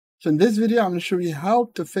So in this video, I'm going to show you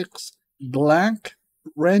how to fix blank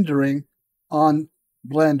rendering on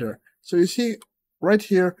Blender. So you see right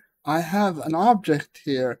here, I have an object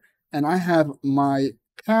here and I have my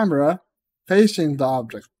camera facing the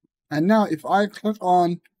object. And now if I click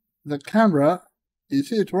on the camera, you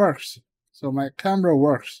see it works. So my camera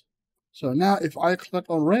works. So now if I click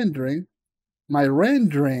on rendering, my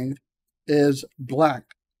rendering is blank.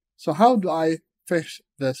 So how do I fix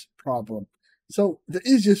this problem? So the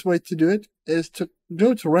easiest way to do it is to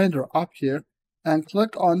go to render up here and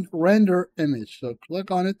click on render image. So click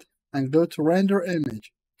on it and go to render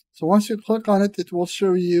image. So once you click on it, it will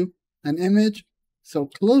show you an image. So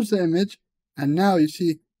close the image and now you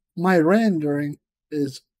see my rendering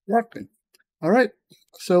is working. All right.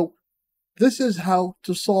 So this is how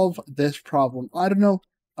to solve this problem. I don't know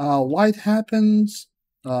why it happens,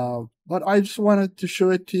 but I just wanted to show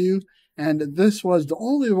it to you. And this was the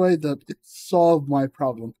only way that it solved my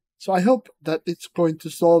problem. So I hope that it's going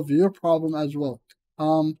to solve your problem as well.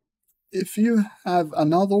 If you have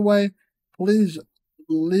another way, please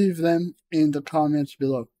leave them in the comments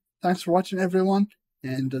below. Thanks for watching, everyone.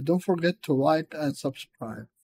 And don't forget to like and subscribe.